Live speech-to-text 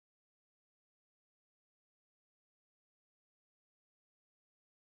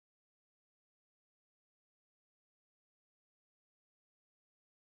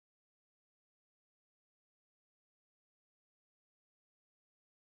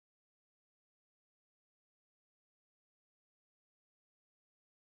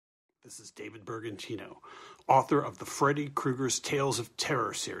This is David Bergantino, author of the Freddy Krueger's Tales of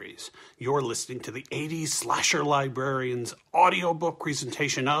Terror series. You're listening to the 80s Slasher Librarian's audiobook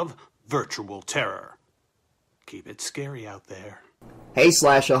presentation of Virtual Terror. Keep it scary out there. Hey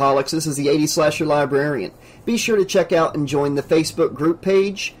Slashaholics, this is the 80s Slasher Librarian. Be sure to check out and join the Facebook group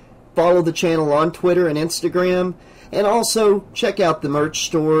page, follow the channel on Twitter and Instagram, and also check out the merch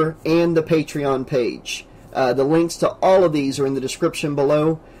store and the Patreon page. The links to all of these are in the description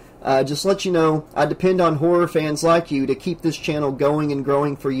below. Just let you know, I depend on horror fans like you to keep this channel going and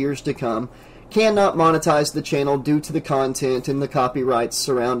growing for years to come. Cannot monetize the channel due to the content and the copyrights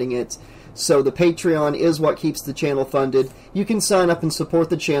surrounding it. So the Patreon is what keeps the channel funded. You can sign up and support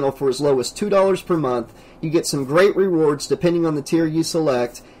the channel for as low as $2 per month. You get some great rewards depending on the tier you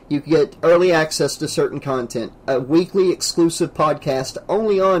select. You get early access to certain content, a weekly exclusive podcast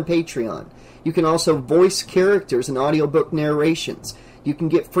only on Patreon. You can also voice characters in audiobook narrations. You can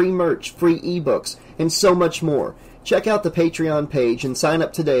get free merch, free ebooks, and so much more. Check out the Patreon page and sign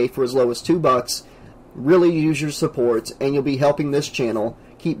up today for as low as $2. Really use your support, and you'll be helping this channel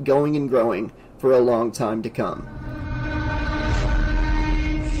keep going and growing for a long time to come.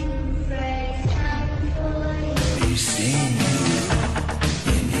 Be seen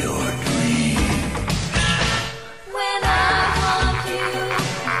in your dream. When I want you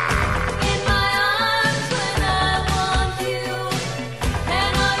in my arms, when I want you,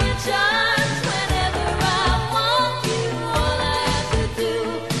 and all your charms. Whenever I want you, all I have to do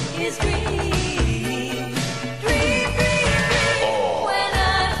is dream, dream, dream, dream. When I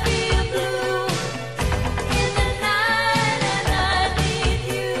feel blue in the night and I need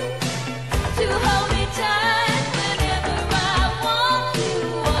you to hold me tight. Whenever I want you,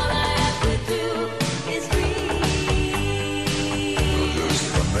 all I have to do is dream. Just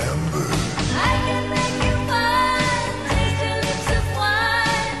remember, I can make you mine, taste your lips of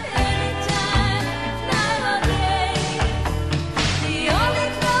wine, anytime, night or day. The only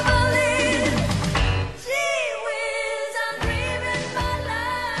trouble is, gee whiz, I'm dreaming my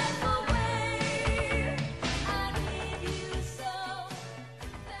life away. I need you so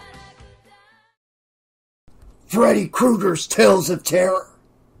that I could die. Freddy Krueger's Tales of Terror,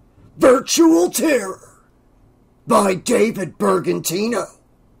 Virtual Terror, by David Bergantino.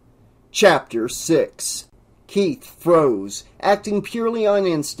 Chapter 6. Keith froze. Acting purely on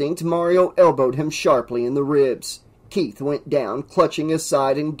instinct, Mario elbowed him sharply in the ribs. Keith went down, clutching his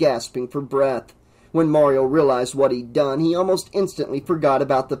side and gasping for breath. When Mario realized what he'd done, he almost instantly forgot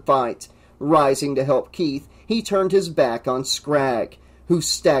about the fight. Rising to help Keith, he turned his back on Scrag, who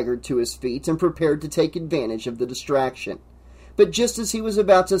staggered to his feet and prepared to take advantage of the distraction. But just as he was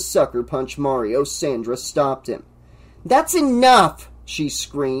about to sucker punch Mario, Sandra stopped him. "That's enough!" she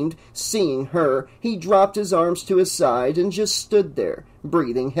screamed. Seeing her, he dropped his arms to his side and just stood there,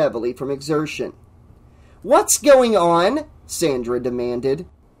 breathing heavily from exertion. "What's going on?" Sandra demanded.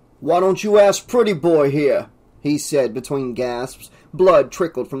 "Why don't you ask Pretty Boy here?" he said between gasps. Blood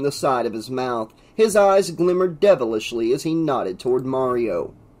trickled from the side of his mouth. His eyes glimmered devilishly as he nodded toward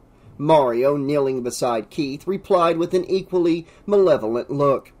Mario. Mario, kneeling beside Keith, replied with an equally malevolent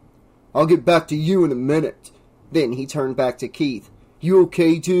look. "I'll get back to you in a minute." Then he turned back to Keith. "You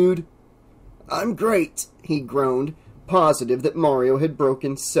okay, dude?" "I'm great," he groaned, positive that Mario had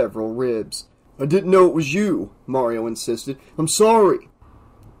broken several ribs. "I didn't know it was you," Mario insisted. "I'm sorry."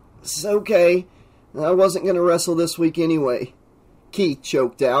 "It's okay. I wasn't going to wrestle this week anyway." Keith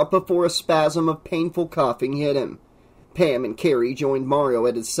choked out before a spasm of painful coughing hit him. Pam and Carrie joined Mario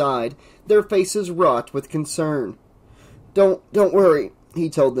at his side, their faces wrought with concern. Don't worry," he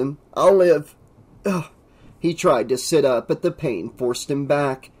told them. "I'll live." Ugh. He tried to sit up, but the pain forced him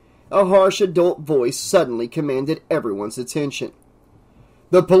back. A harsh adult voice suddenly commanded everyone's attention.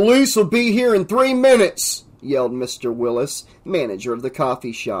 "The police will be here in 3 minutes," yelled Mr. Willis, manager of the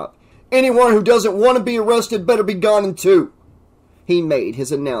coffee shop. "Anyone who doesn't want to be arrested better be gone in 2. He made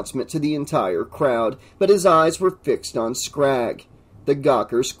his announcement to the entire crowd, but his eyes were fixed on Scrag. The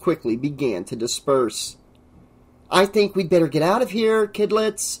gawkers quickly began to disperse. "I think we'd better get out of here,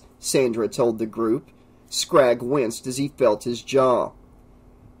 kidlets," Sandra told the group. Scrag winced as he felt his jaw.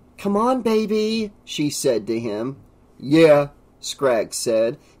 "Come on, baby," she said to him. "Yeah," Scrag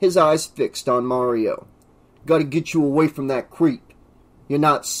said, his eyes fixed on Mario. "Gotta get you away from that creep. You're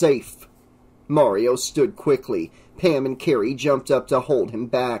not safe." Mario stood quickly. Pam and Carrie jumped up to hold him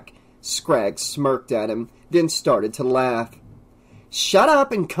back. Scrag smirked at him, then started to laugh. "Shut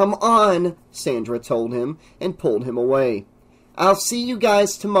up and come on," Sandra told him, and pulled him away. "I'll see you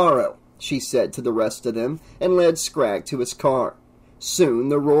guys tomorrow," she said to the rest of them, and led Scrag to his car. Soon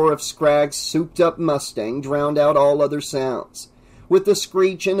the roar of Scrag's souped-up Mustang drowned out all other sounds. With a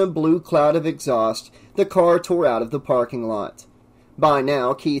screech and a blue cloud of exhaust, the car tore out of the parking lot. By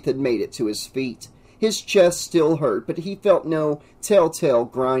now, Keith had made it to his feet. His chest still hurt, but he felt no telltale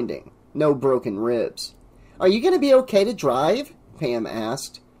grinding, no broken ribs. "Are you going to be okay to drive?" Pam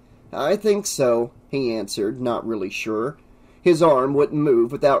asked. "I think so," he answered, not really sure. His arm wouldn't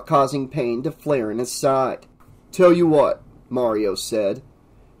move without causing pain to flare in his side. "Tell you what," Mario said.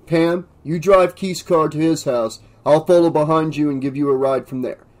 "Pam, you drive Keith's car to his house. I'll follow behind you and give you a ride from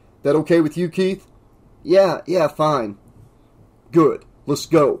there. That okay with you, Keith?" Yeah, fine." "Good. Let's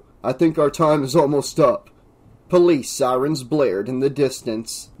go. I think our time is almost up." Police sirens blared in the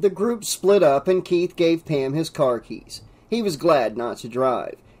distance. The group split up and Keith gave Pam his car keys. He was glad not to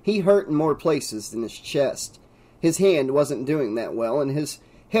drive. He hurt in more places than his chest. His hand wasn't doing that well, and his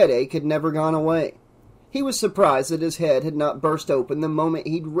headache had never gone away. He was surprised that his head had not burst open the moment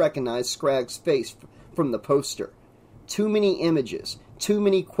he'd recognized Scragg's face from the poster. Too many images, too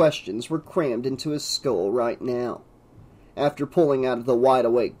many questions were crammed into his skull right now. After pulling out of the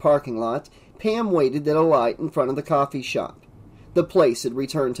wide-awake parking lot, Pam waited at a light in front of the coffee shop. The place had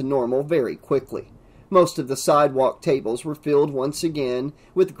returned to normal very quickly. Most of the sidewalk tables were filled once again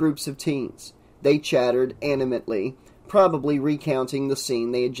with groups of teens. They chattered animately, probably recounting the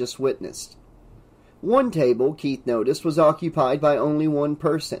scene they had just witnessed. One table, Keith noticed, was occupied by only one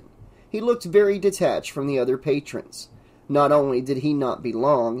person. He looked very detached from the other patrons. Not only did he not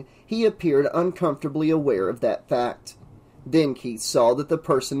belong, he appeared uncomfortably aware of that fact. Then Keith saw that the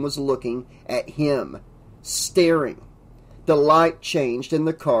person was looking at him, staring. The light changed and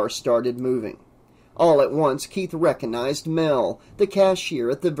the car started moving. All at once, Keith recognized Mel, the cashier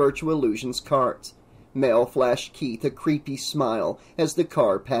at the Virtual Illusions cart. Mel flashed Keith a creepy smile as the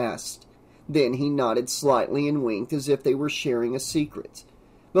car passed. Then he nodded slightly and winked as if they were sharing a secret.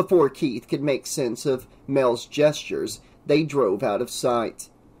 Before Keith could make sense of Mel's gestures, they drove out of sight.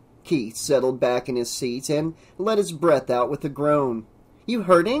 Keith settled back in his seat and let his breath out with a groan. "You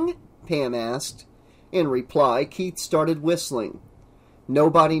hurting?" Pam asked. In reply, Keith started whistling.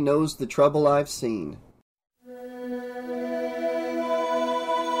 "Nobody knows the trouble I've seen."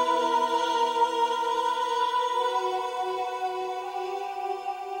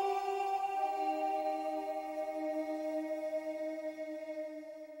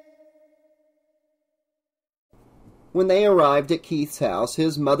 When they arrived at Keith's house,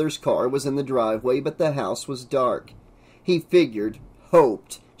 his mother's car was in the driveway, but the house was dark. He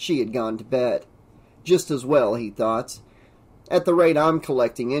hoped she had gone to bed. Just as well, he thought. At the rate I'm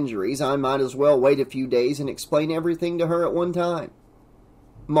collecting injuries, I might as well wait a few days and explain everything to her at one time.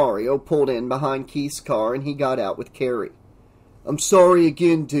 Mario pulled in behind Keith's car and he got out with Carrie. "I'm sorry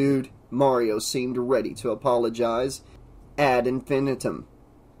again, dude." Mario seemed ready to apologize. Ad infinitum.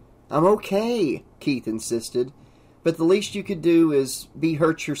 "I'm okay," Keith insisted. "But the least you could do is be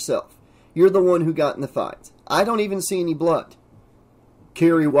hurt yourself. You're the one who got in the fight. I don't even see any blood."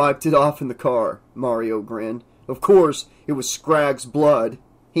 "Carrie wiped it off in the car," Mario grinned. "Of course, it was Scragg's blood."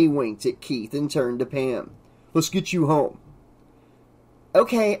 He winked at Keith and turned to Pam. "Let's get you home."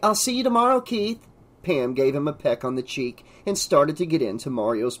 "Okay, I'll see you tomorrow, Keith." Pam gave him a peck on the cheek and started to get into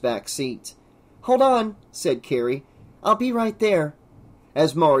Mario's back seat. "Hold on," said Carrie. "I'll be right there."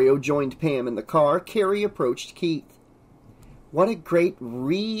 As Mario joined Pam in the car, Carrie approached Keith. "What a great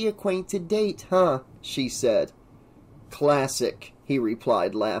reacquainted date, huh?" she said. "Classic," he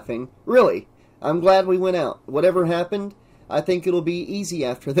replied, laughing. "Really, I'm glad we went out. Whatever happened, I think it'll be easy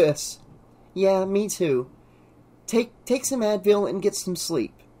after this." "Yeah, me too. Take some Advil and get some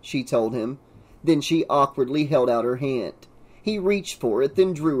sleep," she told him. Then she awkwardly held out her hand. He reached for it,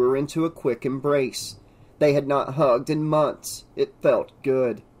 then drew her into a quick embrace. They had not hugged in months. It felt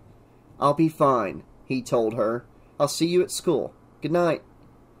good. "I'll be fine," he told her. "I'll see you at school. Good night."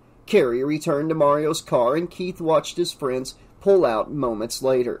 Carrie returned to Mario's car, and Keith watched his friends pull out moments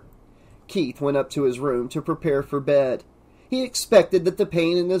later. Keith went up to his room to prepare for bed. He expected that the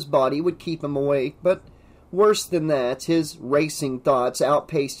pain in his body would keep him awake, but worse than that, his racing thoughts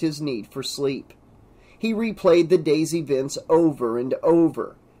outpaced his need for sleep. He replayed the day's events over and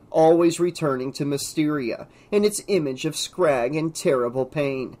over, always returning to Mysteria and its image of Scragg in terrible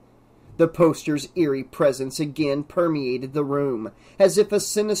pain. The poster's eerie presence again permeated the room, as if a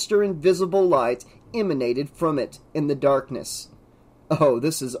sinister invisible light emanated from it in the darkness. "Oh,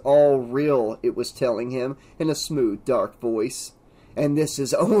 this is all real," it was telling him in a smooth, dark voice. "And this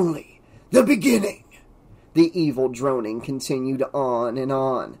is only the beginning." The evil droning continued on and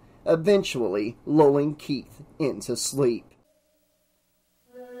on, eventually lulling Keith into sleep.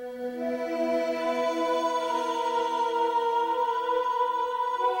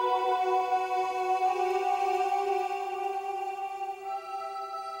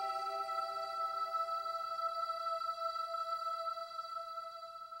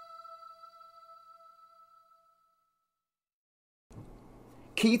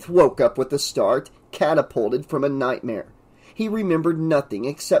 Keith woke up with a start, catapulted from a nightmare. He remembered nothing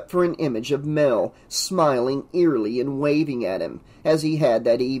except for an image of Mel smiling eerily and waving at him as he had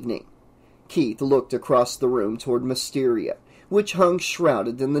that evening. Keith looked across the room toward Mysteria, which hung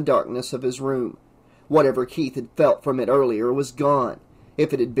shrouded in the darkness of his room. Whatever Keith had felt from it earlier was gone,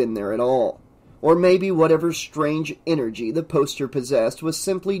 if it had been there at all. Or maybe whatever strange energy the poster possessed was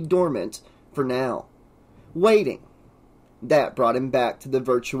simply dormant for now. Waiting. That brought him back to the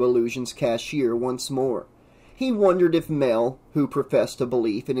Virtual Illusions cashier once more. He wondered if Mel, who professed a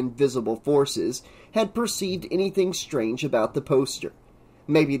belief in invisible forces, had perceived anything strange about the poster.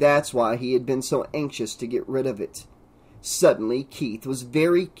 Maybe that's why he had been so anxious to get rid of it. Suddenly, Keith was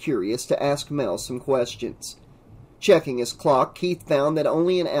very curious to ask Mel some questions. Checking his clock, Keith found that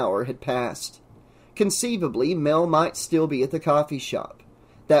only an hour had passed. Conceivably, Mel might still be at the coffee shop.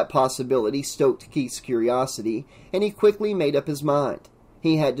 That possibility stoked Keith's curiosity, and he quickly made up his mind.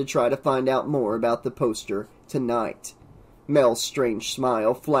 He had to try to find out more about the poster tonight. Mel's strange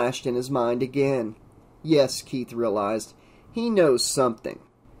smile flashed in his mind again. Yes, Keith realized, he knows something.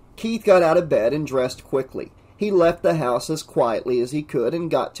 Keith got out of bed and dressed quickly. He left the house as quietly as he could and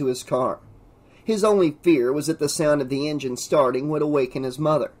got to his car. His only fear was that the sound of the engine starting would awaken his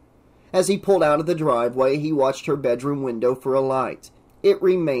mother. As he pulled out of the driveway, he watched her bedroom window for a light. It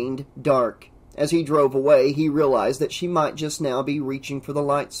remained dark. As he drove away, he realized that she might just now be reaching for the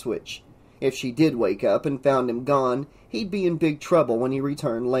light switch. If she did wake up and found him gone, he'd be in big trouble when he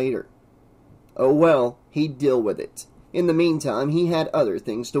returned later. Oh well, he'd deal with it. In the meantime, he had other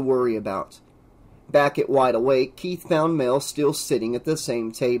things to worry about. Back at Wide Awake, Keith found Mel still sitting at the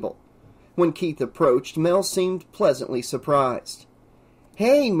same table. When Keith approached, Mel seemed pleasantly surprised.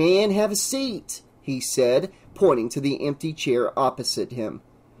 "Hey, man, have a seat," he said, pointing to the empty chair opposite him.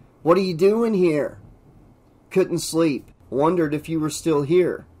 "What are you doing here?" "Couldn't sleep. Wondered if you were still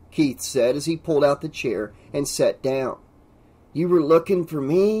here," Keith said as he pulled out the chair and sat down. "You were looking for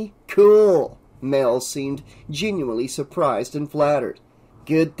me? Cool." Mel seemed genuinely surprised and flattered.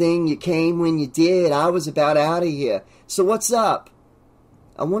 "Good thing you came when you did. I was about out of here. So what's up?"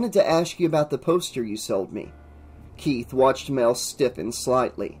 "I wanted to ask you about the poster you sold me." Keith watched Mel stiffen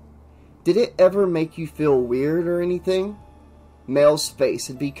slightly. "Did it ever make you feel weird or anything?" Mel's face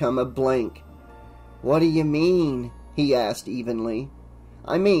had become a blank. "What do you mean?" he asked evenly.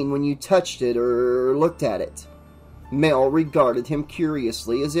 "I mean when you touched it or looked at it." Mel regarded him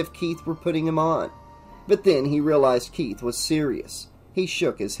curiously as if Keith were putting him on. But then he realized Keith was serious. He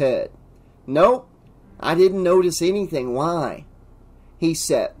shook his head. "Nope, I didn't notice anything. Why?" He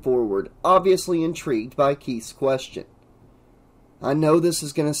sat forward, obviously intrigued by Keith's question. "I know this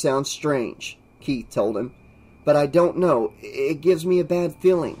is going to sound strange," Keith told him, "but I don't know. It gives me a bad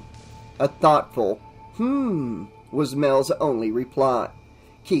feeling." A thoughtful, was Mel's only reply.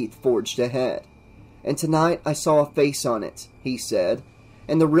 Keith forged ahead. "And tonight I saw a face on it," he said.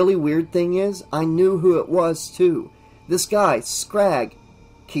 "And the really weird thing is, I knew who it was, too. This guy, Scrag."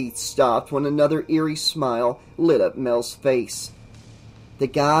 Keith stopped when another eerie smile lit up Mel's face. "The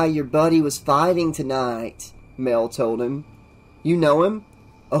guy your buddy was fighting tonight," Mel told him. "You know him?"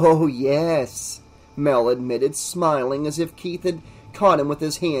 "Oh, yes," Mel admitted, smiling as if Keith had caught him with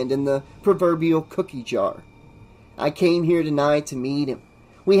his hand in the proverbial cookie jar. "I came here tonight to meet him.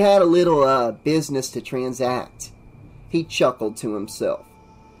 We had a little, business to transact." He chuckled to himself.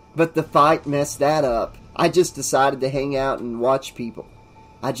 "But the fight messed that up. I just decided to hang out and watch people.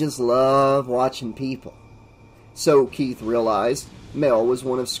 I just love watching people." So Keith realized Mel was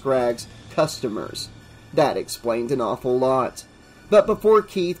one of Scrag's customers. That explained an awful lot. But before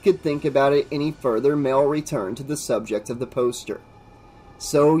Keith could think about it any further, Mel returned to the subject of the poster.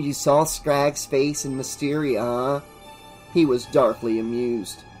 "So you saw Scrag's face in Mysteria, huh?" He was darkly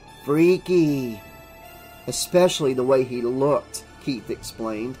amused. "Freaky." "Especially the way he looked," Keith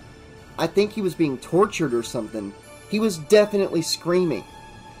explained. "I think he was being tortured or something. He was definitely screaming."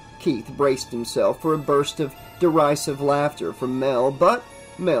 Keith braced himself for a burst of derisive laughter from Mel, but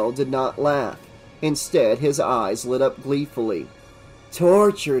Mel did not laugh. Instead, his eyes lit up gleefully.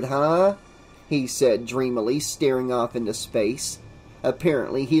 "Tortured, huh?" he said dreamily, staring off into space.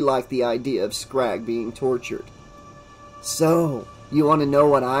 Apparently, he liked the idea of Scrag being tortured. "So, you want to know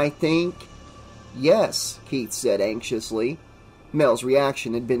what I think?" "Yes," Keith said anxiously. Mel's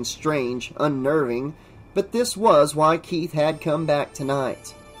reaction had been strange, unnerving, but this was why Keith had come back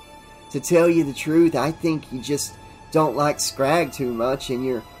tonight. "To tell you the truth, I think you just don't like Scrag too much and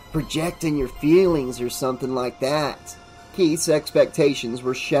you're projecting your feelings or something like that." Keith's expectations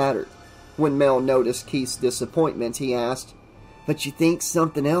were shattered. When Mel noticed Keith's disappointment, he asked, "But you think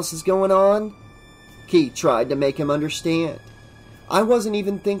something else is going on?" Keith tried to make him understand. I wasn't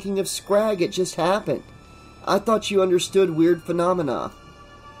even thinking of Scrag, it just happened. I thought you understood weird phenomena.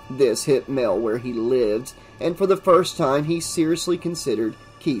 This hit Mel where he lived, and for the first time he seriously considered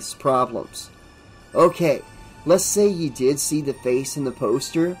Keith's problems. Okay, let's say you did see the face in the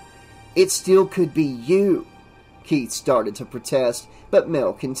poster. It still could be you. Keith started to protest, but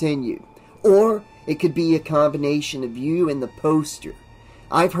Mel continued. Or it could be a combination of you and the poster.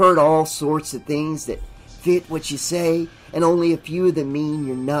 I've heard all sorts of things that fit what you say, and only a few of them mean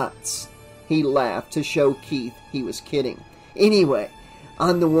you're nuts. He laughed to show Keith he was kidding. Anyway,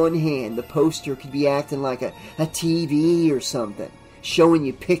 on the one hand, the poster could be acting like a TV or something, showing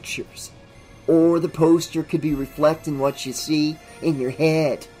you pictures. Or the poster could be reflecting what you see in your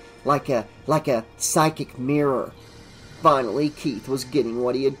head, like a psychic mirror. Finally, Keith was getting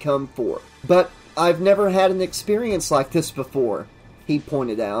what he had come for. But I've never had an experience like this before, he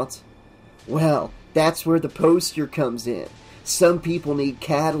pointed out. Well, that's where the poster comes in. Some people need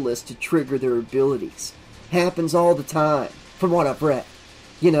catalysts to trigger their abilities. Happens all the time, from what I've read.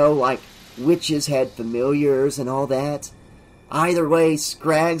 You know, like witches had familiars and all that. Either way,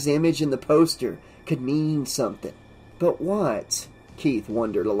 Scrag's image in the poster could mean something. But what? Keith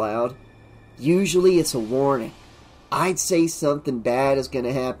wondered aloud. Usually it's a warning. I'd say something bad is going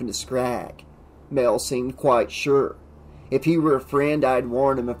to happen to Scrag. Mel seemed quite sure. If he were a friend, I'd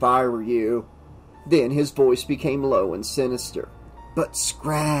warn him if I were you. Then his voice became low and sinister. But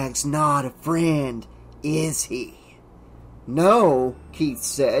Scrag's not a friend, is he? No, Keith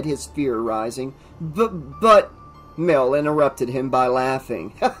said, his fear rising. But... Mel interrupted him by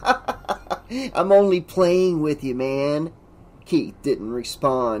laughing. I'm only playing with you, man. Keith didn't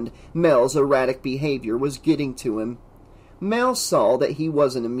respond. Mel's erratic behavior was getting to him. Mel saw that he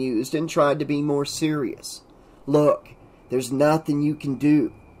wasn't amused and tried to be more serious. Look, there's nothing you can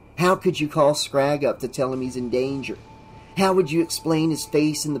do. How could you call Scrag up to tell him he's in danger? How would you explain his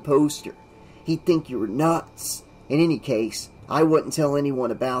face in the poster? He'd think you were nuts. In any case, I wouldn't tell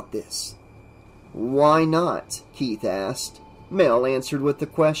anyone about this. Why not? Keith asked. Mel answered with the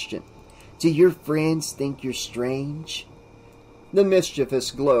question. Do your friends think you're strange? The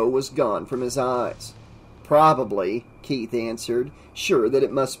mischievous glow was gone from his eyes. Probably, Keith answered, sure that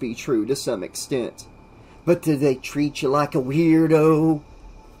it must be true to some extent. But do they treat you like a weirdo?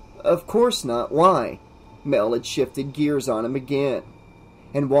 Of course not. Why? Mel had shifted gears on him again.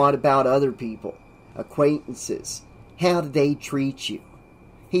 And what about other people? Acquaintances? How do they treat you?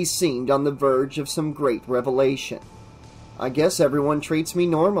 He seemed on the verge of some great revelation. I guess everyone treats me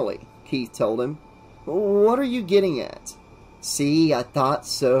normally, Keith told him. What are you getting at? See, I thought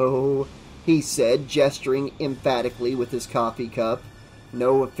so, he said, gesturing emphatically with his coffee cup.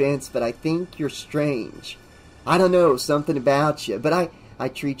 No offense, but I think you're strange. I don't know, something about you, but I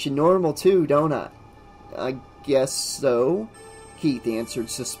treat you normal too, don't I? I guess so, Keith answered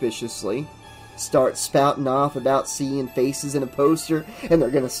suspiciously. Start spouting off about seeing faces in a poster, and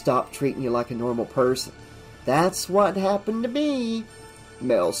they're going to stop treating you like a normal person. That's what happened to me.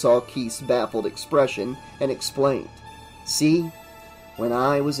 Mel saw Keith's baffled expression and explained. See, when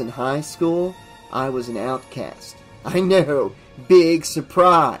I was in high school, I was an outcast. I know, big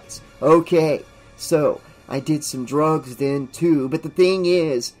surprise. Okay, so I did some drugs then too, but the thing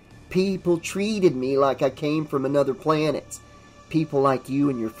is, people treated me like I came from another planet. People like you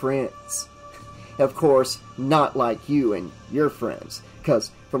and your friends. Of course, not like you and your friends, 'cause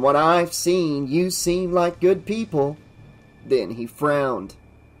from what I've seen, you seem like good people. Then he frowned.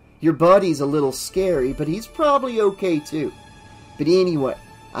 Your buddy's a little scary, but he's probably okay too. But anyway,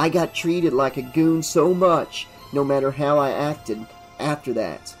 I got treated like a goon so much, no matter how I acted after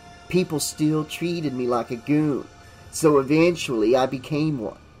that. People still treated me like a goon, so eventually I became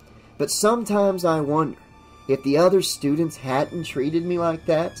one. But sometimes I wonder, if the other students hadn't treated me like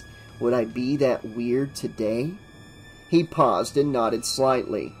that, would I be that weird today? He paused and nodded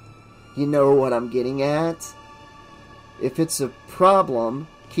slightly. You know what I'm getting at? If it's a problem,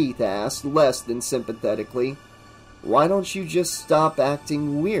 Keith asked, less than sympathetically, why don't you just stop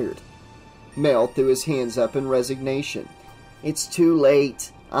acting weird? Mel threw his hands up in resignation. It's too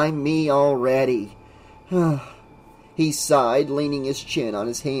late. I'm me already. He sighed, leaning his chin on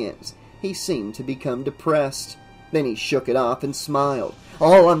his hands. He seemed to become depressed. Then he shook it off and smiled.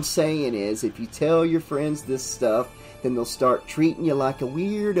 All I'm saying is, if you tell your friends this stuff, then they'll start treating you like a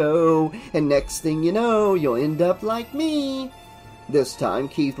weirdo, and next thing you know, you'll end up like me. This time,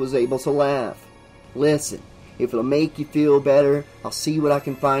 Keith was able to laugh. Listen, if it'll make you feel better, I'll see what I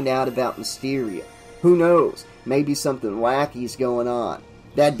can find out about Mysteria. Who knows, maybe something wacky's going on.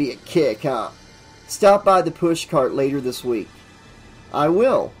 That'd be a kick, huh? Stop by the pushcart later this week. I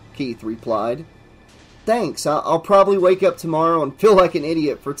will, Keith replied. Thanks. I'll probably wake up tomorrow and feel like an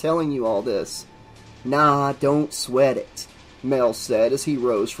idiot for telling you all this. Nah, don't sweat it, Mel said as he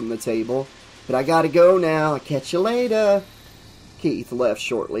rose from the table. But I gotta go now. I'll catch you later. Keith left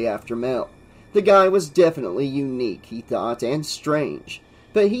shortly after Mel. The guy was definitely unique, he thought, and strange.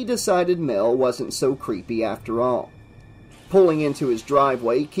 But he decided Mel wasn't so creepy after all. Pulling into his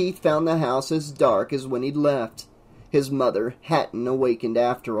driveway, Keith found the house as dark as when he'd left. His mother hadn't awakened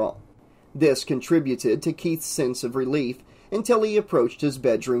after all. This contributed to Keith's sense of relief until he approached his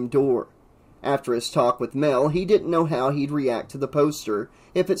bedroom door. After his talk with Mel, he didn't know how he'd react to the poster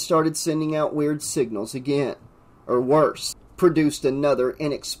if it started sending out weird signals again. Or worse, produced another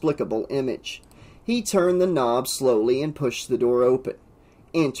inexplicable image. He turned the knob slowly and pushed the door open.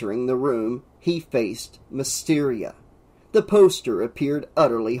 Entering the room, he faced Mysteria. The poster appeared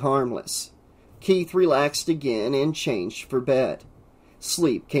utterly harmless. Keith relaxed again and changed for bed.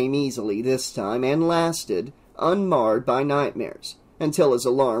 Sleep came easily this time and lasted, unmarred by nightmares, until his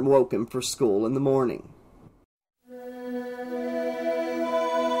alarm woke him for school in the morning.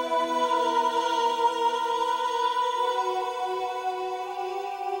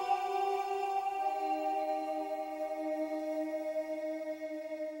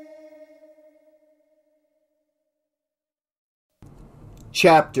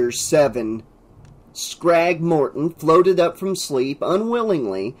 Chapter 7. Scrag Morton floated up from sleep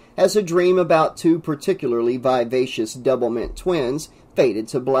unwillingly as a dream about two particularly vivacious double-mint twins faded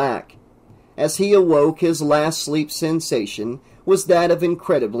to black. As he awoke, his last sleep sensation was that of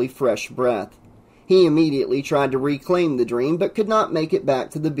incredibly fresh breath. He immediately tried to reclaim the dream, but could not make it back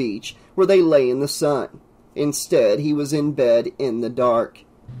to the beach where they lay in the sun. Instead, he was in bed in the dark.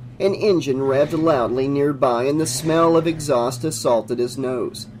 An engine revved loudly nearby, and the smell of exhaust assaulted his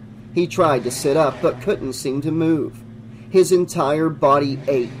nose. He tried to sit up, but couldn't seem to move. His entire body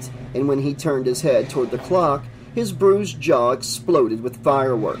ached, and when he turned his head toward the clock, his bruised jaw exploded with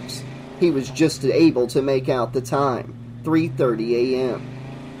fireworks. He was just able to make out the time, 3:30 a.m.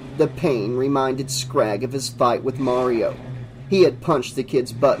 The pain reminded Scrag of his fight with Mario. He had punched the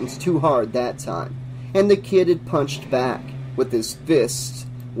kid's buttons too hard that time, and the kid had punched back with his fists.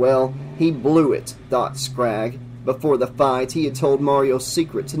 Well, he blew it, thought Scrag. Before the fight, he had told Mario's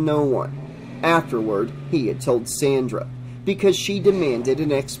secret to no one. Afterward, he had told Sandra, because she demanded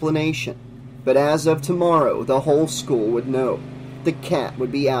an explanation. But as of tomorrow, the whole school would know. The cat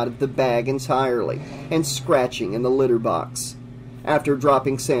would be out of the bag entirely, and scratching in the litter box. After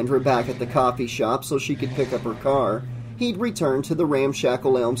dropping Sandra back at the coffee shop so she could pick up her car, he'd returned to the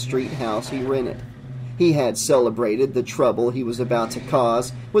ramshackle Elm Street house he rented. He had celebrated the trouble he was about to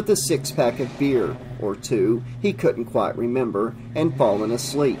cause with a six-pack of beer, or two, he couldn't quite remember, and fallen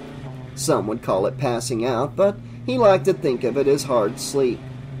asleep. Some would call it passing out, but he liked to think of it as hard sleep.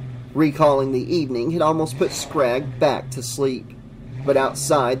 Recalling the evening had almost put Scrag back to sleep. But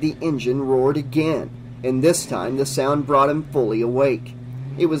outside the engine roared again, and this time the sound brought him fully awake.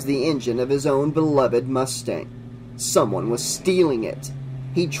 It was the engine of his own beloved Mustang. Someone was stealing it.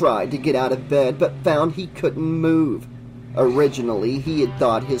 He tried to get out of bed, but found he couldn't move. Originally, he had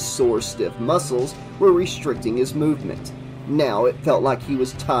thought his sore, stiff muscles were restricting his movement. Now it felt like he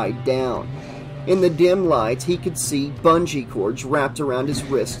was tied down. In the dim light, he could see bungee cords wrapped around his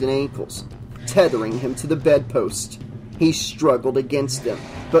wrists and ankles, tethering him to the bedpost. He struggled against them,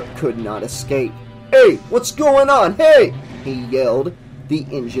 but could not escape. "Hey, what's going on? Hey!" he yelled. The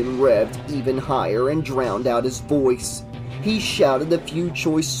engine revved even higher and drowned out his voice. He shouted a few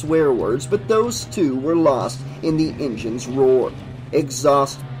choice swear words, but those too were lost in the engine's roar.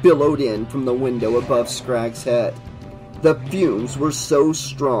 Exhaust billowed in from the window above Scrag's head. The fumes were so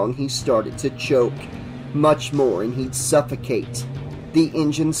strong he started to choke. Much more and he'd suffocate. The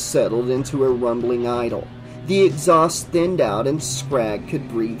engine settled into a rumbling idle. The exhaust thinned out and Scrag could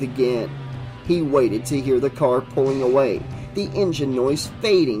breathe again. He waited to hear the car pulling away, the engine noise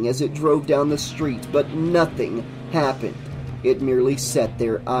fading as it drove down the street, but nothing happened. It merely sat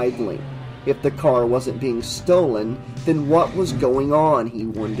there idling. If the car wasn't being stolen, then what was going on, he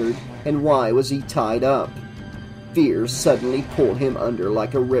wondered, and why was he tied up? Fear suddenly pulled him under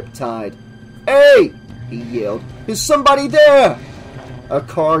like a riptide. "Hey!" he yelled. "Is somebody there?" A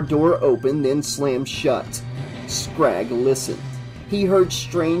car door opened, then slammed shut. Scrag listened. He heard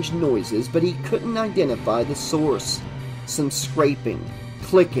strange noises, but he couldn't identify the source. Some scraping,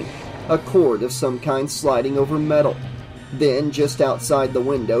 clicking, a cord of some kind sliding over metal. Then, just outside the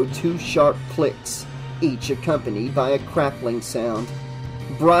window, two sharp clicks, each accompanied by a crackling sound.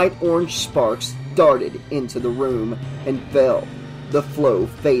 Bright orange sparks darted into the room and fell. The flow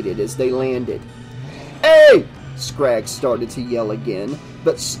faded as they landed. "Hey!" Scrag started to yell again,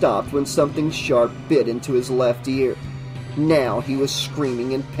 but stopped when something sharp bit into his left ear. Now he was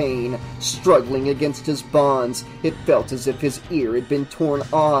screaming in pain, struggling against his bonds. It felt as if his ear had been torn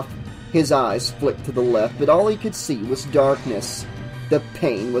off. His eyes flicked to the left, but all he could see was darkness. The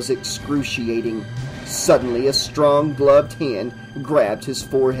pain was excruciating. Suddenly, a strong, gloved hand grabbed his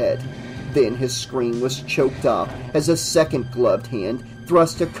forehead. Then his scream was choked off as a second gloved hand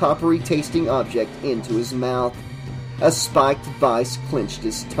thrust a coppery-tasting object into his mouth. A spiked vice clenched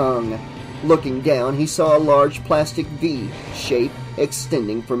his tongue. Looking down, he saw a large plastic V shape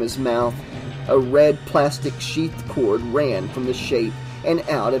extending from his mouth. A red plastic sheathed cord ran from the shape and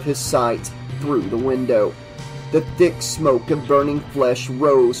out of his sight through the window. The thick smoke of burning flesh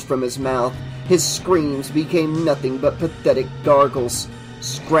rose from his mouth. His screams became nothing but pathetic gargles.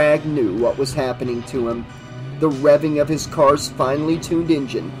 Scragg knew what was happening to him. The revving of his car's finely tuned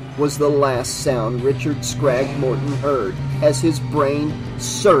engine was the last sound Richard Scragg Morton heard as his brain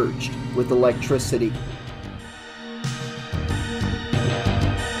surged with electricity.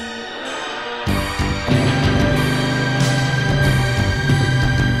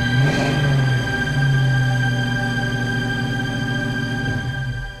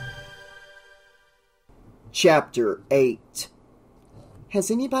 Chapter 8. "Has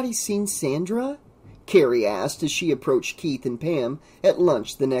anybody seen Sandra?" Carrie asked as she approached Keith and Pam at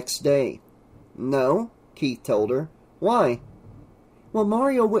lunch the next day. "No," Keith told her. "Why?" "Well,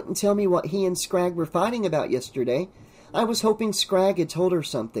 Mario wouldn't tell me what he and Scragg were fighting about yesterday. I was hoping Scragg had told her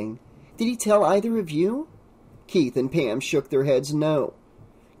something. Did he tell either of you?" Keith and Pam shook their heads no.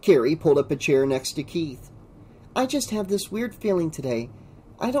 Carrie pulled up a chair next to Keith. "I just have this weird feeling today.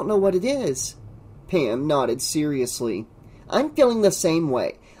 I don't know what it is." Pam nodded seriously. "I'm feeling the same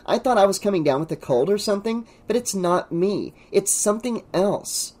way. I thought I was coming down with a cold or something, but it's not me. It's something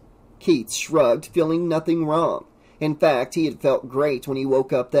else." Keith shrugged, feeling nothing wrong. In fact, he had felt great when he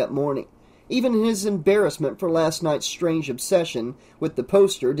woke up that morning. Even his embarrassment for last night's strange obsession with the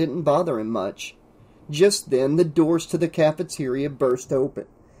poster didn't bother him much. Just then, the doors to the cafeteria burst open,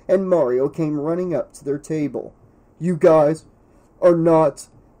 and Mario came running up to their table. "You guys are not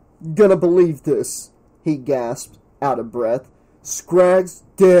gonna believe this," he gasped, out of breath. "Scragg's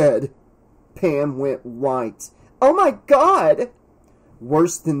dead." Pam went white. "Oh my God!"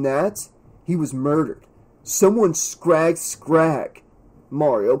 "Worse than that, he was murdered. Someone Scragg.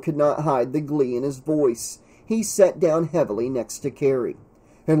 Mario could not hide the glee in his voice. He sat down heavily next to Carrie.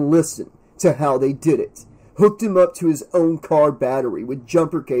 "And listen to how they did it. Hooked him up to his own car battery with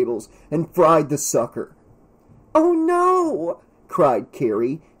jumper cables and fried the sucker." "Oh no!" cried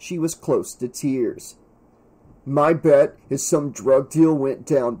Carrie. She was close to tears. "My bet is some drug deal went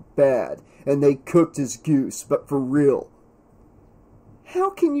down bad, and they cooked his goose, but for real." "How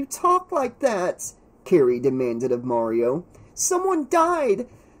can you talk like that?" Carrie demanded of Mario. "Someone died.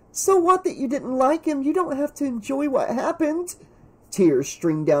 So what that you didn't like him? You don't have to enjoy what happened." Tears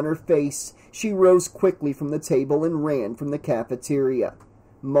streamed down her face. She rose quickly from the table and ran from the cafeteria.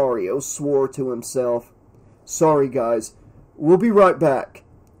 Mario swore to himself. "Sorry, guys. We'll be right back."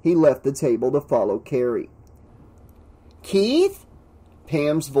 He left the table to follow Carrie. "Keith?"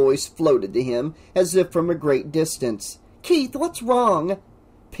 Pam's voice floated to him as if from a great distance. "Keith, what's wrong?"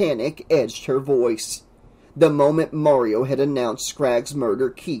 Panic edged her voice. The moment Mario had announced Scragg's murder,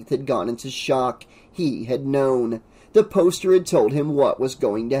 Keith had gone into shock. He had known. The poster had told him what was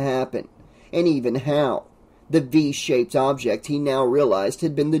going to happen, and even how. The V-shaped object he now realized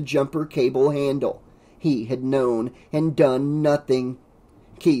had been the jumper cable handle. He had known and done nothing.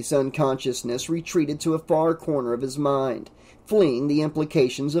 Keith's unconsciousness retreated to a far corner of his mind, fleeing the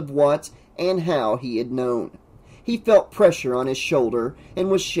implications of what and how he had known. He felt pressure on his shoulder and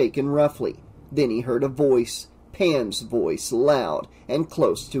was shaken roughly. Then he heard a voice, Pam's voice, loud and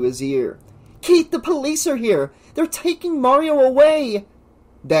close to his ear. "Keith, the police are here! They're taking Mario away!"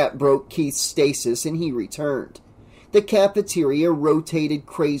 That broke Keith's stasis, and he returned. The cafeteria rotated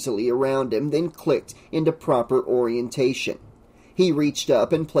crazily around him, then clicked into proper orientation. He reached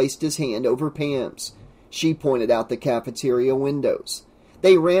up and placed his hand over Pam's. She pointed out the cafeteria windows.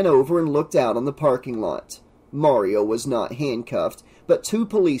 They ran over and looked out on the parking lot. Mario was not handcuffed, but two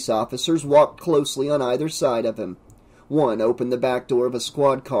police officers walked closely on either side of him. One opened the back door of a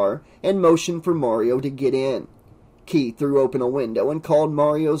squad car and motioned for Mario to get in. Keith threw open a window and called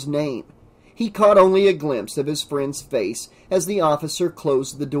Mario's name. He caught only a glimpse of his friend's face as the officer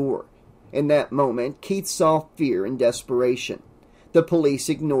closed the door. In that moment, Keith saw fear and desperation. The police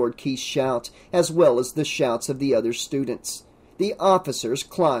ignored Keith's shout, as well as the shouts of the other students. The officers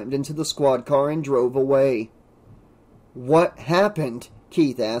climbed into the squad car and drove away. "What happened?"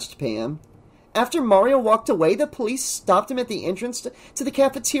 Keith asked Pam. After Mario walked away, the police stopped him at the entrance to the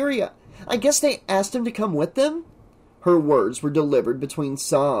cafeteria. I guess they asked him to come with them?" Her words were delivered between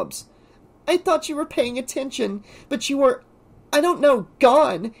sobs. "I thought you were paying attention, but you were, I don't know,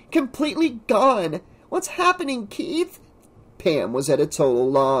 gone. Completely gone. What's happening, Keith?" Pam was at a total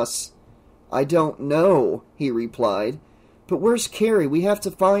loss. "I don't know," he replied. "But where's Carrie? We have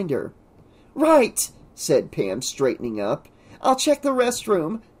to find her." "Right," said Pam, straightening up. "I'll check the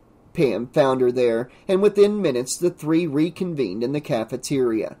restroom." Pam found her there, and within minutes the three reconvened in the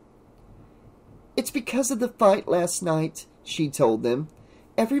cafeteria. "It's because of the fight last night," she told them.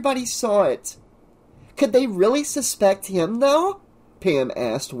 "Everybody saw it." "Could they really suspect him, though?" Pam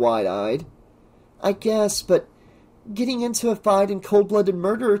asked, wide-eyed. "I guess, but getting into a fight and cold-blooded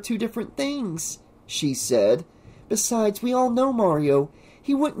murder are two different things," she said. "Besides, we all know Mario.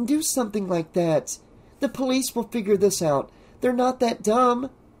 He wouldn't do something like that. The police will figure this out. They're not that dumb."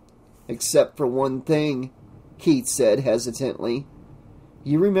 "Except for one thing," Keith said hesitantly.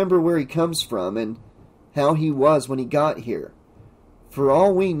 "You remember where he comes from and how he was when he got here. For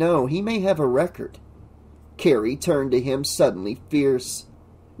all we know, he may have a record." Carrie turned to him suddenly fierce.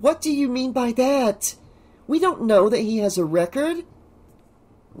 "What do you mean by that? We don't know that he has a record."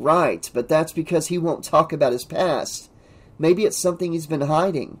 "Right, but that's because he won't talk about his past. Maybe it's something he's been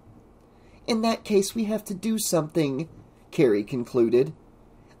hiding." "In that case, we have to do something," Carrie concluded.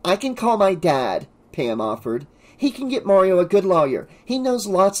 "I can call my dad," Pam offered. "He can get Mario a good lawyer. He knows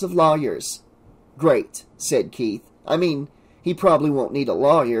lots of lawyers." "Great," said Keith. "I mean, he probably won't need a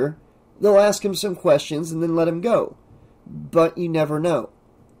lawyer. They'll ask him some questions and then let him go. But you never know."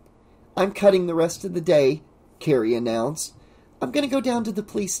 "I'm cutting the rest of the day," Carrie announced. "I'm going to go down to the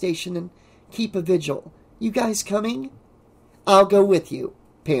police station and keep a vigil. You guys coming?" "I'll go with you,"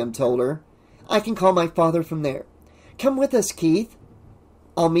 Pam told her. "I can call my father from there. Come with us, Keith."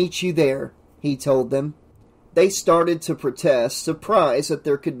 "I'll meet you there," he told them. They started to protest, surprised that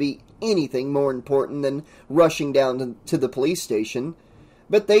there could be anything more important than rushing down to the police station.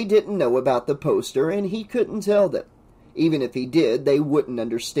 But they didn't know about the poster, and he couldn't tell them. Even if he did, they wouldn't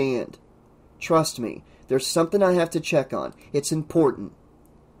understand. "Trust me, there's something I have to check on. It's important."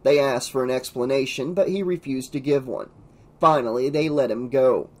 They asked for an explanation, but he refused to give one. Finally, they let him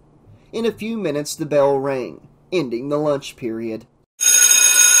go. In a few minutes, the bell rang, ending the lunch period.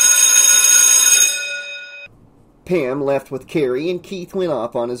 Pam left with Carrie, and Keith went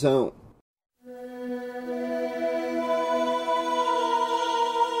off on his own.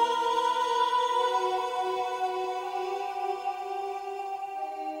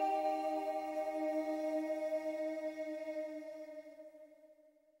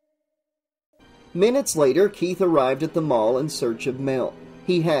 Minutes later, Keith arrived at the mall in search of Mel.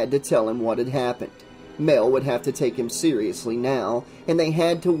 He had to tell him what had happened. Mel would have to take him seriously now, and they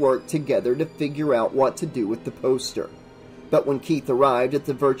had to work together to figure out what to do with the poster. But when Keith arrived at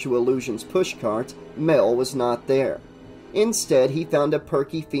the Virtual Illusions pushcart, Mel was not there. Instead, he found a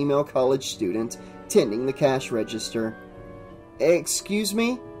perky female college student tending the cash register. "Excuse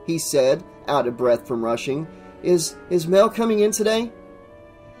me?" he said, out of breath from rushing. Is Mel coming in today?"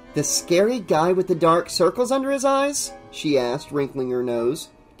 "The scary guy with the dark circles under his eyes?" she asked, wrinkling her nose.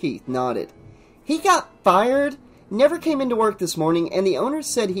 Keith nodded. "He got fired, never came into work this morning, and the owner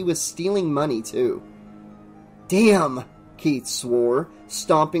said he was stealing money, too." "Damn!" Keith swore,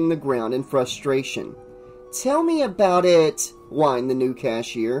 stomping the ground in frustration. "Tell me about it," whined the new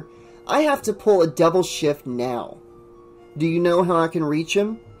cashier. "I have to pull a double shift now." "Do you know how I can reach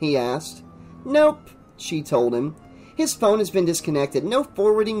him?" he asked. "Nope," she told him. "His phone has been disconnected. No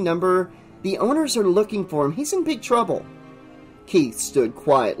forwarding number. The owners are looking for him. He's in big trouble." Keith stood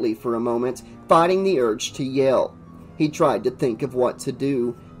quietly for a moment, fighting the urge to yell. He tried to think of what to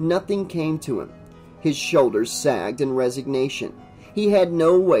do. Nothing came to him. His shoulders sagged in resignation. He had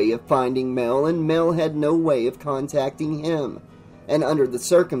no way of finding Mel, and Mel had no way of contacting him. And under the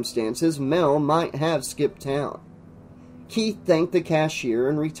circumstances, Mel might have skipped town. Keith thanked the cashier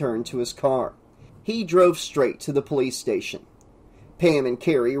and returned to his car. He drove straight to the police station. Pam and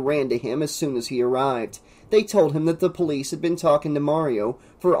Carrie ran to him as soon as he arrived. They told him that the police had been talking to Mario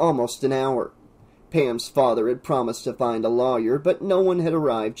for almost an hour. Pam's father had promised to find a lawyer, but no one had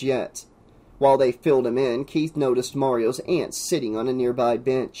arrived yet. While they filled him in, Keith noticed Mario's aunt sitting on a nearby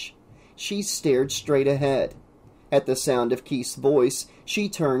bench. She stared straight ahead. At the sound of Keith's voice, she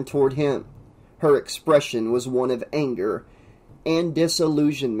turned toward him. Her expression was one of anger and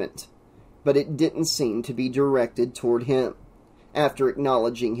disillusionment, but it didn't seem to be directed toward him. After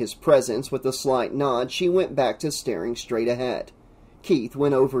acknowledging his presence with a slight nod, she went back to staring straight ahead. Keith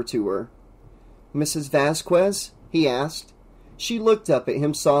went over to her. "Mrs. Vasquez?" he asked. She looked up at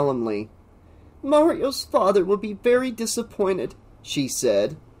him solemnly. Mario's father will be very disappointed, she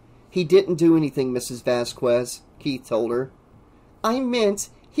said. He didn't do anything, Mrs. Vasquez, Keith told her. I meant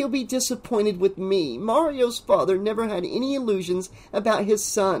he'll be disappointed with me. Mario's father never had any illusions about his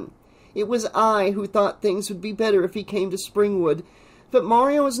son. It was I who thought things would be better if he came to Springwood, but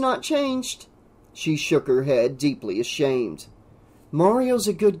Mario has not changed. She shook her head, deeply ashamed. Mario's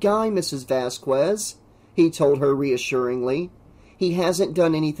a good guy, Mrs. Vasquez, he told her reassuringly. He hasn't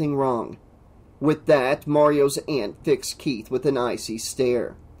done anything wrong. With that, Mario's aunt fixed Keith with an icy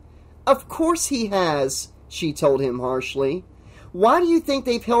stare. Of course he has, she told him harshly. Why do you think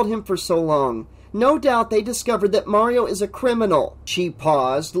they've held him for so long? No doubt they discovered that Mario is a criminal. She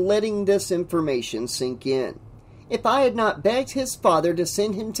paused, letting this information sink in. If I had not begged his father to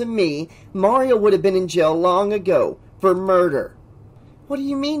send him to me, Mario would have been in jail long ago for murder. What do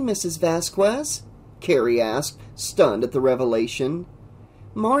you mean, Mrs. Vasquez? Carrie asked, stunned at the revelation.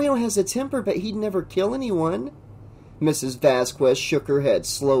 Mario has a temper, but he'd never kill anyone. Mrs. Vasquez shook her head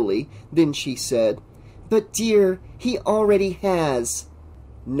slowly. Then she said, But dear, he already has.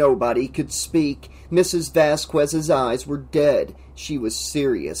 Nobody could speak. Mrs. Vasquez's eyes were dead. She was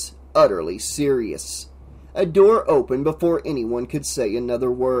serious, utterly serious. A door opened before anyone could say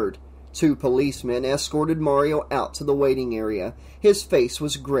another word. 2 policemen escorted Mario out to the waiting area. His face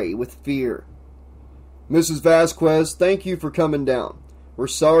was gray with fear. Mrs. Vasquez, thank you for coming down. We're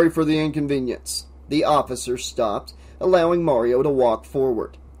sorry for the inconvenience. The officer stopped, allowing Mario to walk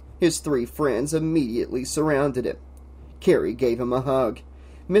forward. His 3 friends immediately surrounded him. Carrie gave him a hug.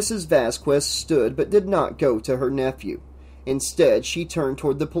 Mrs. Vasquez stood but did not go to her nephew. Instead, she turned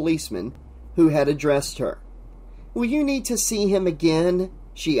toward the policeman who had addressed her. Will you need to see him again?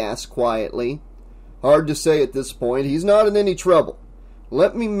 She asked quietly. Hard to say at this point. He's not in any trouble.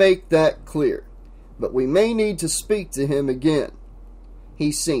 Let me make that clear. But we may need to speak to him again.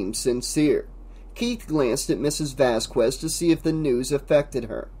 He seemed sincere. Keith glanced at Mrs. Vasquez to see if the news affected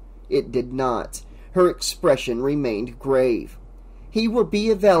her. It did not. Her expression remained grave. He will be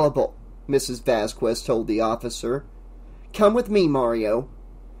available, Mrs. Vasquez told the officer. Come with me, Mario.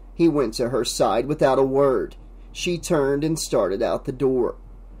 He went to her side without a word. She turned and started out the door.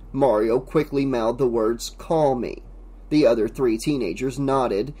 Mario quickly mouthed the words, Call me. The other 3 teenagers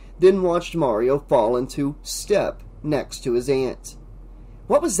nodded, then watched Mario fall into step next to his aunt.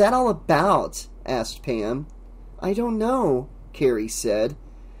 What was that all about? Asked Pam. I don't know, Carrie said.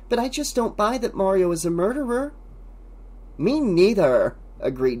 But I just don't buy that Mario is a murderer. Me neither,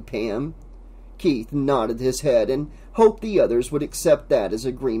 agreed Pam. Keith nodded his head and hoped the others would accept that as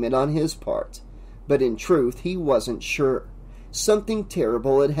agreement on his part. But in truth, he wasn't sure. Something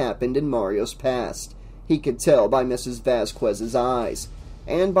terrible had happened in Mario's past. He could tell by Mrs. Vasquez's eyes,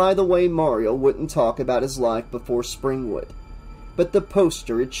 and by the way Mario wouldn't talk about his life before Springwood. But the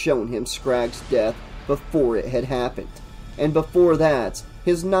poster had shown him Scragg's death before it had happened, and before that,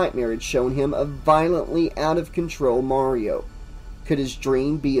 his nightmare had shown him a violently out-of-control Mario. Could his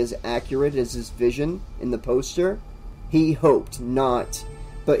dream be as accurate as his vision in the poster? He hoped not,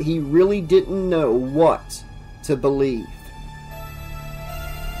 but he really didn't know what to believe.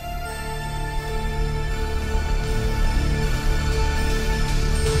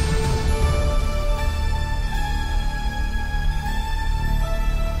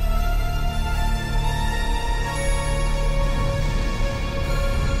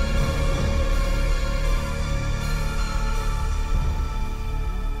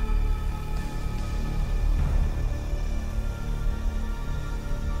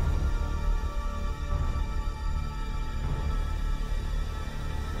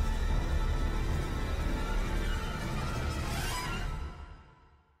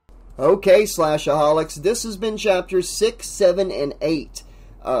 Okay, Slashaholics, this has been chapters 6, 7, and 8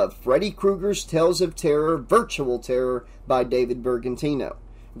 of Freddy Krueger's Tales of Terror, Virtual Terror by David Bergantino.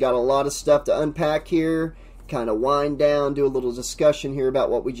 Got a lot of stuff to unpack here, kind of wind down, do a little discussion here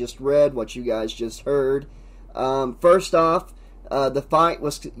about what we just read, what you guys just heard. First off, the fight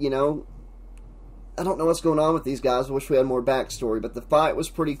was, I don't know what's going on with these guys. I wish we had more backstory, but the fight was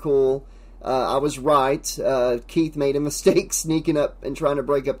pretty cool. I was right. Keith made a mistake sneaking up and trying to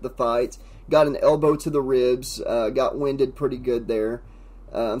break up the fight. Got an elbow to the ribs. Got winded pretty good there.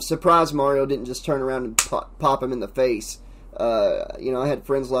 I'm surprised Mario didn't just turn around and pop him in the face. I had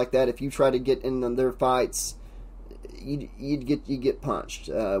friends like that. If you try to get in their fights, you'd get punched,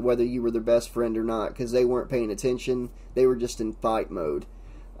 whether you were their best friend or not, because they weren't paying attention. They were just in fight mode.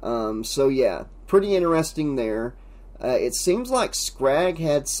 So yeah, pretty interesting there. It seems like Scragg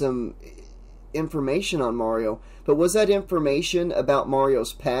had some information on Mario, but was that information about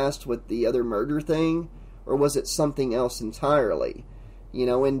Mario's past with the other murder thing, or was it something else entirely?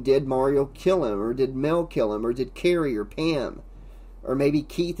 And did Mario kill him, or did Mel kill him, or did Carrie or Pam, or maybe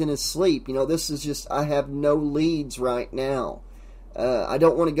Keith in his sleep? This is just, I have no leads right now. I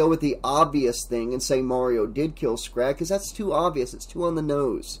don't want to go with the obvious thing and say Mario did kill Scrag, because that's too obvious. It's too on the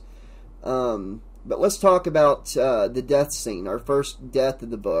nose. But let's talk about the death scene, our first death of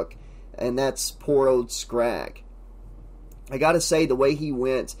the book, and that's poor old Scrag. I gotta say, the way he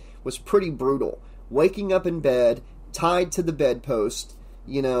went was pretty brutal. Waking up in bed, tied to the bedpost,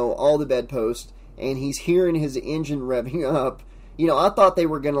 all the bedpost, and he's hearing his engine revving up. I thought they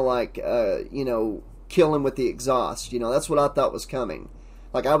were gonna, kill him with the exhaust. That's what I thought was coming.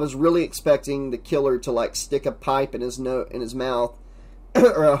 Like, I was really expecting the killer to, stick a pipe in his mouth,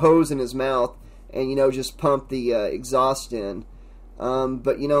 or a hose in his mouth, and, just pump the exhaust in.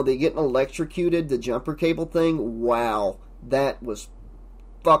 But, they getting electrocuted, the jumper cable thing, wow, that was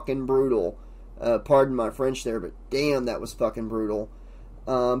fucking brutal. Pardon my French there, but damn, that was fucking brutal.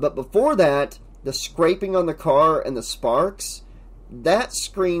 But before that, the scraping on the car and the sparks, that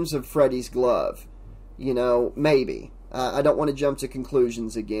screams of Freddy's glove. Maybe. I don't want to jump to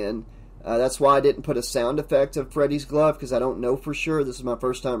conclusions again. That's why I didn't put a sound effect of Freddy's glove, because I don't know for sure. This is my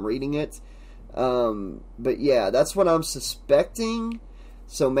first time reading it. But yeah, that's what I'm suspecting.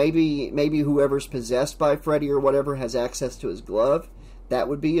 So maybe whoever's possessed by Freddy or whatever has access to his glove. That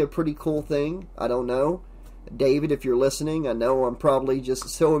would be a pretty cool thing. I don't know. David, if you're listening, I know I'm probably just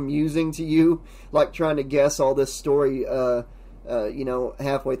so amusing to you, like trying to guess all this story,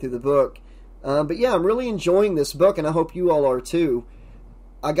 halfway through the book. But yeah, I'm really enjoying this book, and I hope you all are too.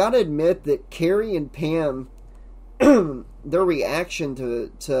 I gotta admit that Carrie and Pam, their reaction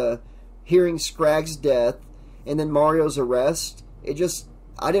to hearing Scrag's death and then Mario's arrest,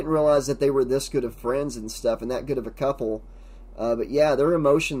 I didn't realize that they were this good of friends and stuff, and that good of a couple. But yeah, their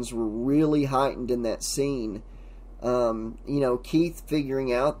emotions were really heightened in that scene. Keith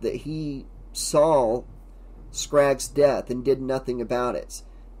figuring out that he saw Scrag's death and did nothing about it.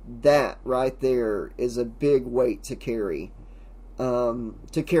 That right there is a big weight to carry on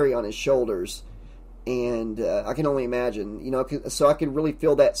his shoulders. And I can only imagine, so I could really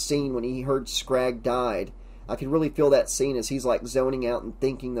feel that scene when he heard Scrag died. I could really feel that scene as he's like zoning out and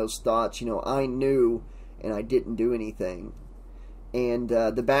thinking those thoughts, I knew and I didn't do anything. And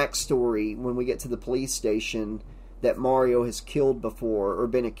the backstory, when we get to the police station, that Mario has killed before or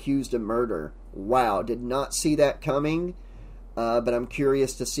been accused of murder. Wow, did not see that coming, but I'm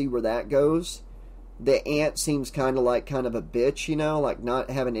curious to see where that goes. The aunt seems kind of a bitch, like not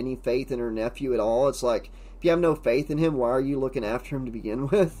having any faith in her nephew at all. It's like, if you have no faith in him, why are you looking after him to begin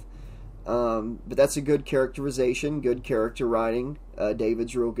with? But that's a good characterization, good character writing.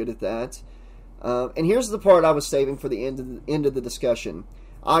 David's real good at that. And here's the part I was saving for the end of the discussion.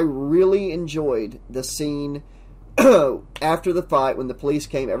 I really enjoyed the scene after the fight when the police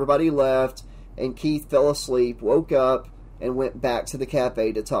came. Everybody left, and Keith fell asleep, woke up, and went back to the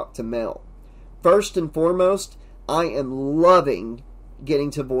cafe to talk to Mel. First and foremost, I am loving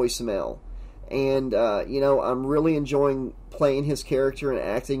getting to voice Mel. And, I'm really enjoying playing his character and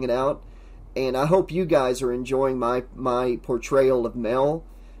acting it out. And I hope you guys are enjoying my portrayal of Mel,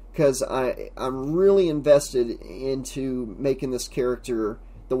 because I'm really invested into making this character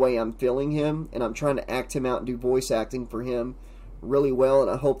the way I'm feeling him, and I'm trying to act him out and do voice acting for him really well,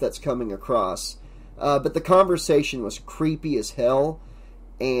 and I hope that's coming across. But the conversation was creepy as hell,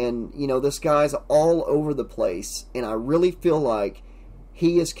 and, this guy's all over the place, and I really feel like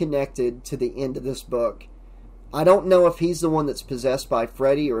he is connected to the end of this book. I don't know if he's the one that's possessed by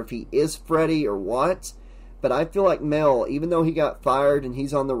Freddy, or if he is Freddy, or what, but I feel like Mel, even though he got fired and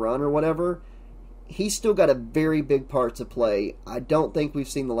he's on the run or whatever, he's still got a very big part to play. I don't think we've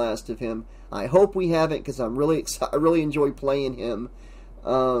seen the last of him. I hope we haven't, because I'm really excited. I really enjoy playing him.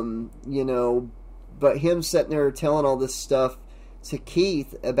 But him sitting there telling all this stuff to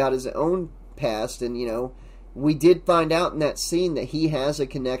Keith about his own past, and, we did find out in that scene that he has a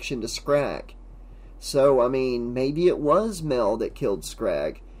connection to Scrag. So, maybe it was Mel that killed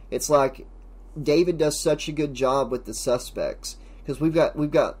Scrag. It's like David does such a good job with the suspects, because we've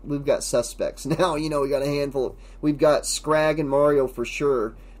got suspects now. We got a handful. We've got Scrag and Mario for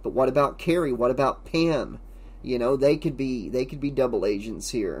sure. But what about Carrie? What about Pam? They could be double agents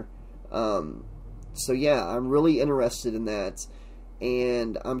here. So yeah, I'm really interested in that,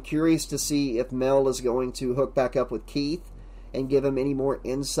 and I'm curious to see if Mel is going to hook back up with Keith and give him any more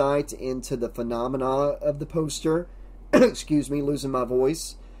insight into the phenomena of the poster. Excuse me, losing my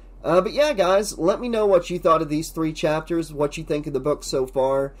voice. But yeah, guys, let me know what you thought of these 3 chapters, what you think of the book so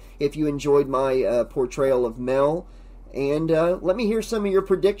far, if you enjoyed my portrayal of Mel, and let me hear some of your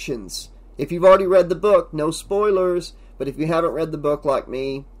predictions. If you've already read the book, no spoilers, But if you haven't read the book like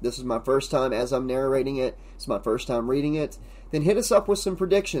me, this is my first time as I'm narrating it, it's my first time reading it, then hit us up with some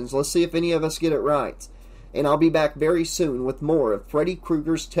predictions. Let's see if any of us get it right. And I'll be back very soon with more of Freddy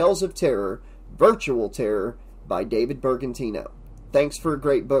Krueger's Tales of Terror, Virtual Terror by David Bergantino. Thanks for a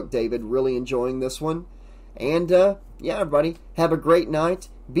great book, David. Really enjoying this one. And, yeah, everybody, have a great night.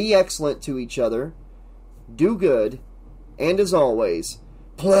 Be excellent to each other. Do good. And as always,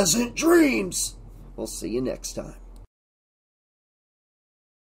 pleasant dreams. We'll see you next time.